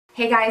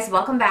Hey guys,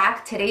 welcome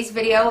back. Today's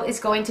video is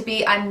going to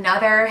be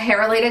another hair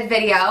related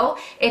video.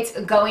 It's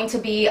going to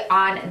be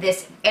on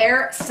this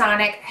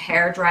Airsonic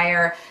hair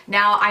dryer.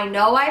 Now I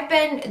know I've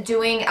been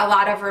doing a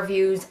lot of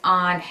reviews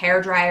on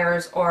hair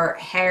dryers or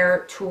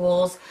hair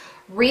tools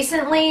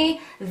recently.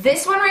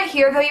 This one right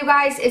here though, you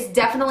guys, is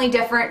definitely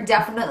different,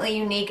 definitely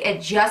unique.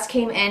 It just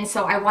came in,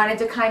 so I wanted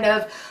to kind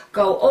of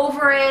go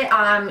over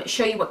it,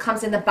 show you what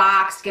comes in the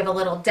box, give a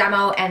little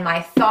demo and my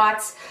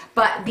thoughts.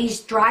 But these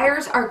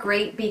dryers are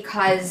great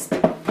because,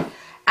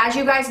 as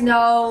you guys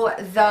know,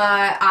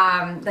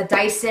 the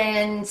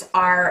Dysons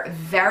are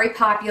very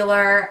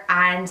popular,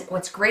 and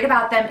what's great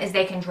about them is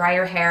they can dry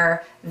your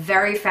hair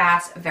very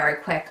fast, very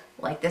quick,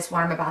 like this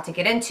one I'm about to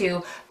get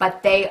into,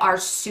 but they are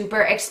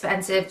super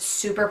expensive,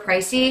 super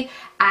pricey.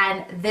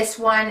 And this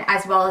one,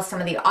 as well as some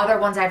of the other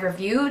ones I've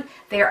reviewed,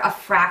 they're a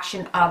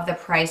fraction of the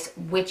price,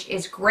 which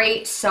is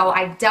great. So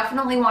I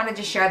definitely wanted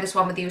to share this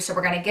one with you. So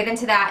we're going to get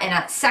into that in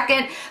a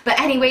second. But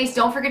anyways,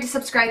 don't forget to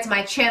subscribe to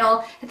my channel,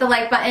 hit the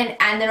like button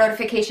and the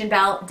notification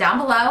bell down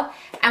below.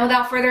 And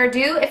without further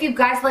ado, if you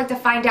guys like to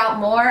find out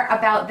more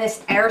about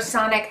this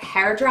Airsonic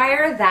hair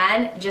dryer,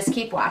 then just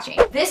keep watching.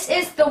 This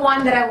is the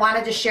one that I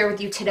wanted to share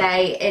with you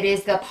today. It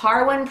is the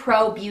Parwin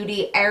Pro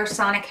Beauty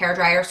Airsonic hair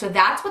dryer. So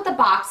that's what the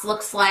box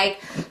looks like.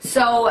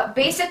 So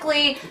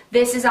basically,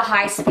 this is a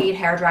high-speed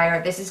hair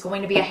dryer. This is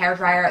going to be a hair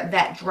dryer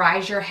that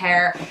dries your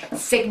hair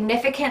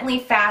significantly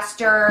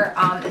faster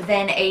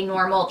than a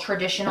normal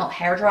traditional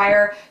hair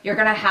dryer. You're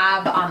going to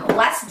have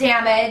less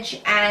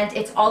damage, and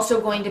it's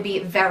also going to be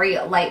very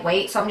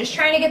lightweight. So I'm just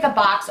trying to get the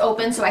box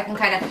open so I can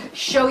kind of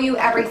show you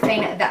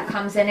everything that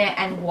comes in it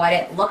and what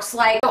it looks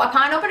like. So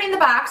upon opening the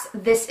box,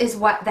 this is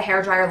what the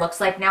hair dryer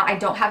looks like. Now, I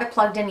don't have it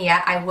plugged in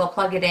yet. I will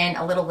plug it in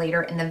a little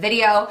later in the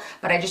video,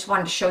 but I just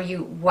wanted to show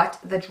you what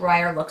the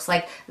dryer looks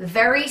like.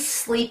 Very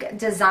sleek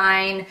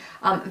design,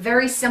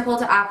 very simple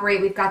to operate.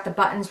 We've got the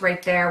buttons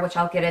right there, which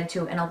I'll get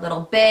into in a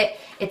little bit.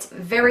 It's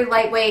very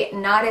lightweight,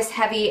 not as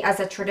heavy as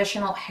a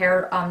traditional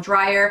hair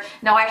dryer.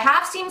 Now, I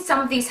have seen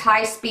some of these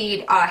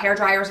high-speed hair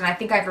dryers, and I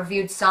think I've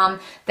reviewed some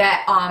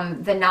that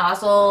the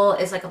nozzle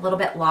is like a little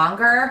bit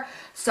longer.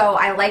 So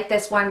I like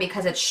this one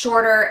because it's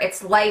shorter,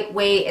 it's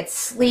lightweight, it's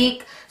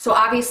sleek. So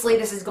obviously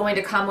this is going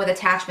to come with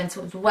attachments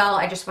as well.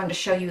 I just wanted to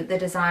show you the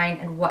design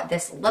and what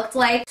this looked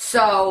like.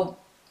 So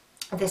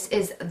this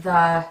is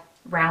the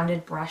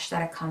rounded brush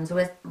that it comes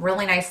with.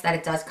 Really nice that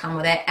it does come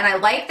with it. And I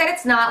like that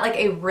it's not like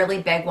a really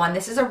big one.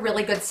 This is a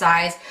really good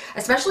size,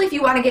 especially if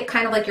you want to get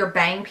kind of like your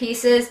bang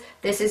pieces.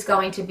 This is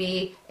going to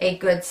be a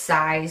good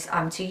size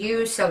to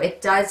use. So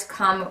it does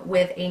come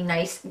with a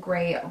nice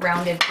gray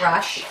rounded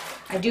brush.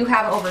 I do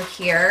have over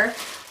here,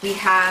 we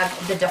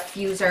have the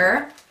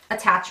diffuser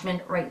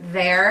attachment right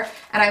there.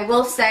 And I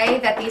will say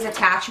that these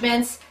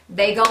attachments,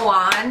 they go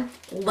on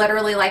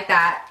literally like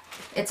that.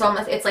 It's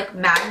like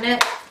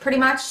magnet pretty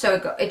much,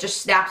 so it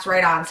just snaps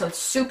right on. So it's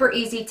super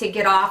easy to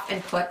get off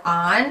and put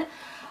on.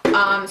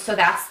 So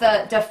that's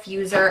the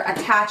diffuser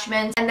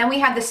attachment. And then we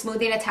have the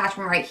smoothing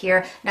attachment right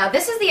here. Now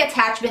this is the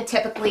attachment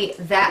typically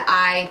that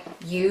I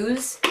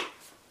use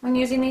when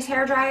using these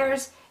hair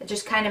dryers. It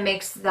just kind of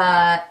makes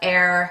the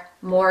air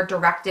more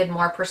directed,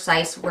 more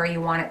precise where you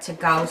want it to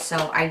go.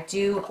 So I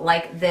do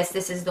like this.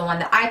 This is the one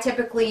that I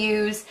typically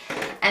use.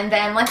 And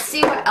then let's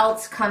see what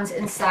else comes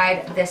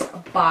inside this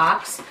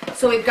box.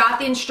 So we've got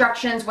the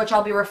instructions, which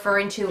I'll be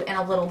referring to in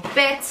a little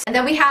bit. And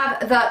then we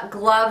have the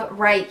glove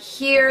right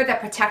here that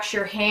protects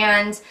your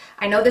hands.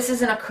 I know this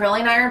is an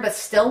acrylic iron, but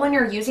still when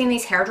you're using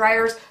these hair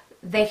dryers,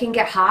 they can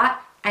get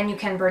hot and you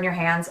can burn your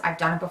hands. I've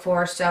done it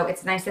before, so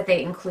it's nice that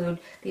they include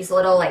these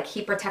little like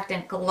heat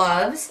protectant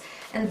gloves.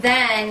 And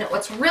then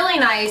what's really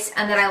nice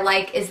and that I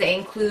like is they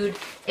include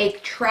a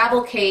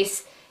travel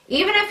case,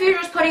 even if you're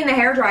just putting the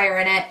hair dryer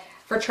in it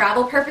for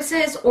travel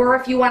purposes, or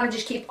if you want to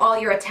just keep all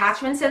your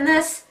attachments in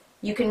this,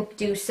 you can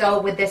do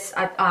so with this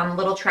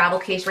little travel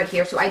case right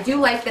here. So I do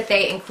like that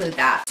they include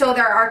that. So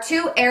there are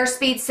two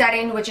airspeed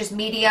settings, which is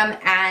medium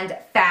and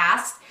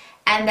fast.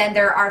 And then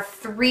there are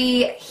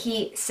 3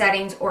 heat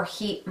settings or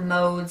heat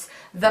modes.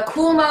 The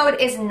cool mode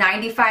is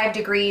 95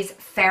 degrees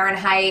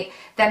Fahrenheit.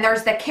 Then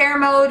there's the care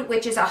mode,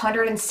 which is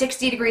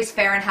 160 degrees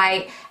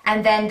Fahrenheit.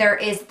 And then there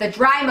is the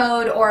dry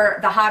mode or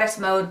the hottest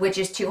mode, which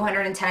is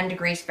 210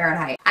 degrees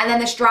Fahrenheit. And then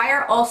this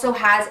dryer also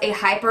has a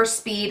hyper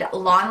speed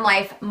long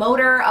life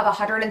motor of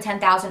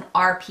 110,000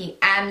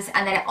 RPMs.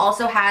 And then it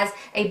also has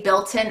a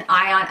built-in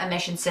ion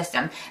emission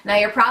system. Now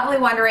you're probably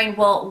wondering,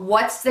 well,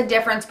 what's the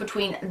difference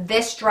between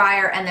this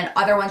dryer and then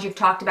other ones you've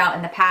talked about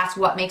in the past?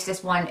 What makes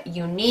this one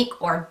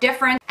unique or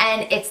different?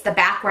 And it's the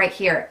back right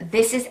here.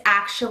 This is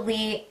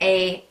actually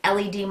a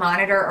LED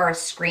monitor or a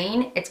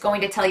screen. It's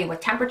going to tell you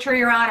what temperature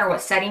you're on or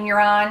what setting you're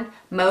on,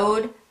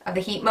 mode of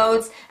the heat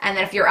modes, and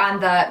then if you're on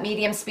the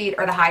medium speed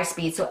or the high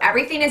speed. So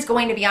everything is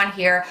going to be on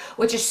here,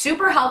 which is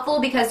super helpful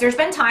because there's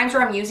been times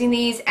where I'm using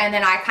these and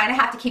then I kind of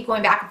have to keep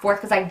going back and forth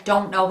because I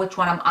don't know which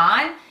one I'm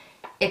on.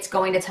 It's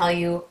going to tell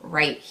you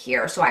right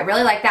here. So I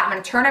really like that. I'm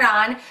going to turn it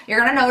on. You're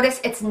going to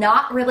notice it's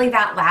not really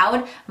that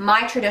loud.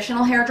 My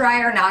traditional hair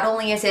dryer, not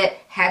only is it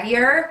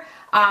heavier,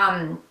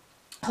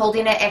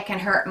 holding it, it can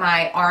hurt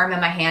my arm and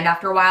my hand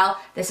after a while.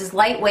 This is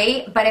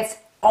lightweight, but it's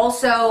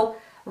also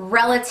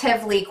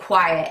relatively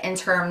quiet in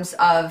terms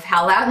of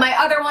how loud my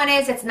other one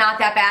is. It's not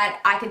that bad.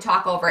 I can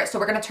talk over it. So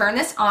we're going to turn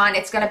this on.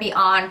 It's going to be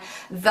on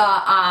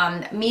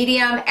the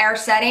medium air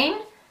setting.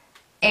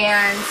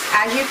 And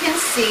as you can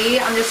see,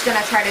 I'm just going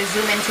to try to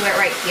zoom into it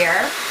right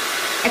here.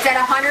 It's at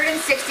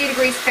 160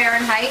 degrees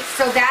Fahrenheit,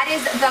 so that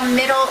is the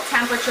middle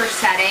temperature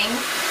setting,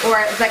 or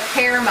the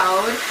care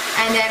mode.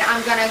 And then I'm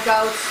gonna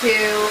go to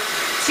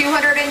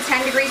 210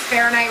 degrees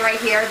Fahrenheit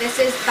right here. This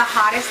is the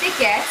hottest it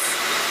gets.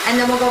 And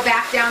then we'll go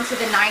back down to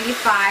the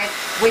 95,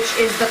 which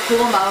is the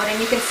cool mode.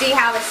 And you can see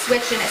how it's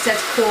switched and it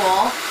says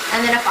cool.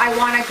 And then if I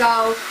wanna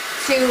go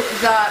to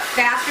the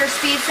faster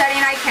speed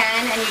setting, I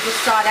can, and you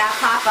just saw that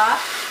pop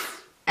up.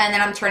 And then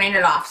I'm turning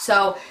it off.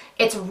 So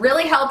it's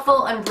really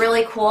helpful and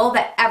really cool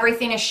that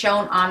everything is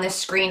shown on this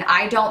screen.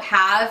 I don't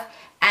have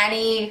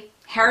any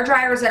hair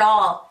dryers at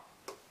all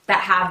that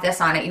have this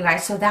on it, you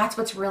guys. So that's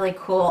what's really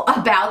cool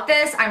about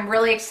this. I'm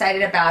really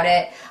excited about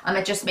it.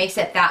 It just makes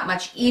it that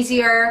much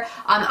easier.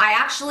 I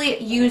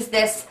actually used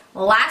this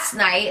last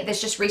night.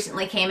 This just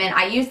recently came in.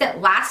 I used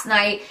it last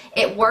night.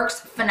 It works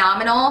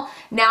phenomenal.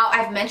 Now,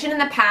 I've mentioned in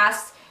the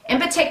past, in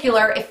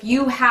particular, if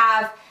you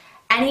have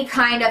any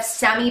kind of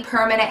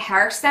semi-permanent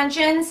hair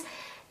extensions,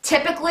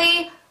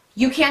 typically,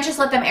 you can't just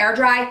let them air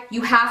dry.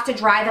 You have to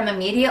dry them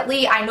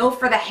immediately. I know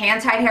for the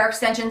hand-tied hair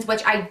extensions,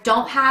 which I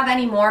don't have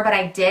anymore, but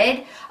I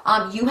did,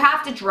 you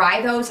have to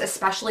dry those,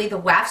 especially the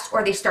wefts,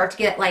 or they start to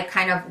get like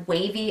kind of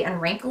wavy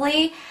and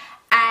wrinkly.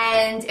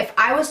 And if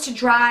I was to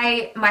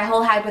dry my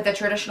whole head with a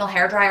traditional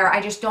hair dryer,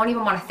 I just don't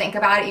even want to think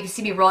about it. You can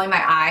see me rolling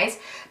my eyes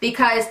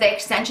because the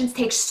extensions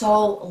take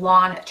so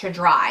long to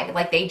dry.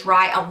 Like, they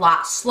dry a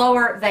lot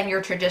slower than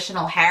your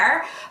traditional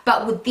hair.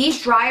 But with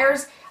these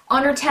dryers,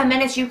 under 10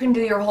 minutes, you can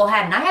do your whole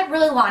head. And I had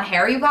really long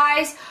hair, you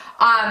guys.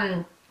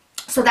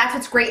 So that's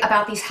what's great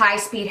about these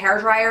high-speed hair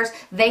dryers.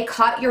 They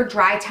cut your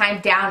dry time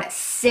down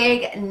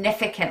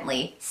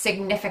significantly.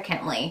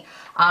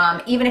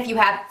 Even if you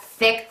have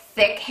thick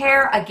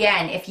hair,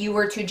 again, if you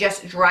were to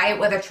just dry it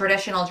with a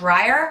traditional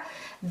dryer,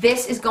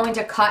 this is going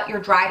to cut your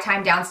dry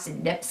time down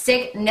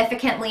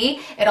significantly.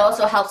 It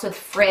also helps with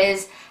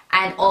frizz,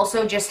 and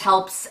also just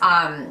helps,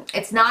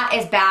 it's not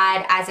as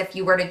bad as if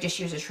you were to just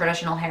use a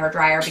traditional hair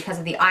dryer because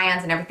of the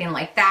ions and everything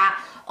like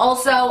that.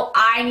 Also,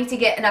 I need to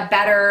get in a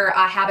better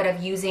habit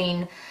of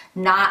using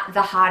not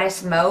the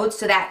hottest mode.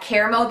 So that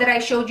care mode that I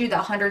showed you, the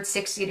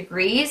 160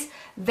 degrees,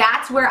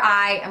 that's where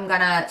I am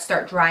gonna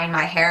start drying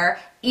my hair.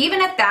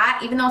 Even at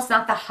that, even though it's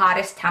not the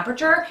hottest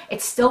temperature,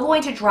 it's still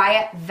going to dry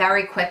it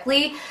very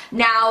quickly.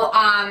 Now,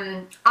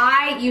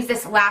 I used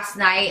this last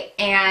night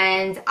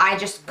and I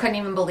just couldn't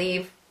even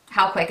believe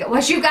how quick it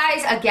was, you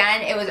guys.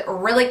 Again, it was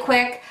really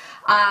quick.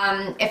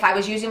 If I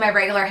was using my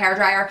regular hair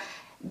dryer,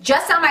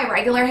 just on my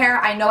regular hair,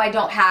 I know I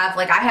don't have,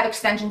 like, I have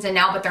extensions in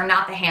now, but they're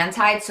not the hand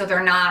tied, so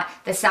they're not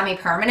the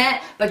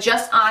semi-permanent. But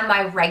just on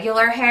my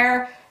regular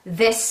hair,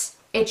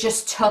 it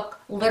just took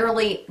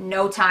literally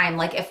no time.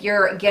 Like, if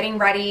you're getting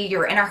ready,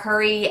 you're in a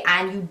hurry,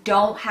 and you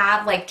don't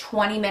have like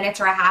 20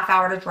 minutes or a half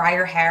hour to dry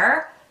your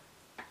hair,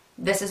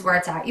 this is where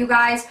it's at, you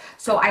guys.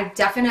 So I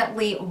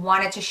definitely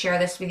wanted to share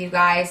this with you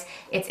guys.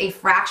 It's a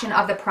fraction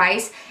of the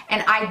price,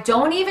 and I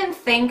don't even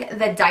think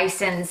the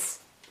Dysons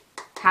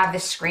have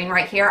this screen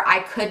right here. I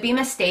could be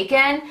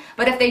mistaken,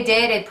 but if they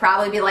did, it'd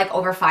probably be like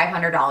over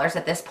 $500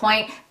 at this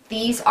point.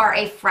 These are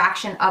a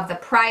fraction of the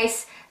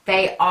price.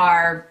 They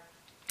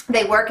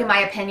work, in my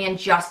opinion,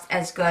 just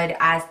as good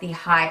as the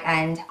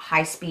high-end,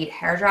 high-speed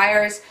hair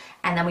dryers.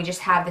 And then we just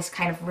have this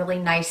kind of really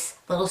nice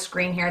little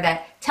screen here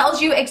that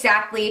tells you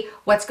exactly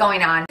what's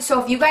going on.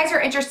 So if you guys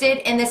are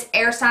interested in this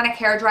Airsonic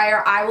hair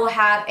dryer, I will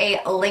have a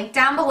link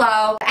down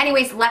below.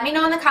 Anyways, let me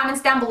know in the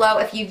comments down below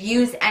if you've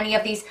used any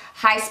of these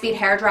high-speed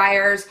hair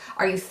dryers.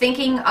 Are you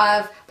thinking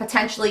of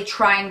potentially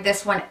trying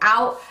this one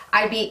out?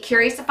 I'd be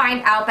curious to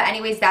find out. But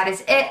anyways, that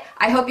is it.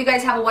 I hope you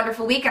guys have a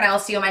wonderful week, and I will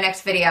see you in my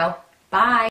next video. Bye.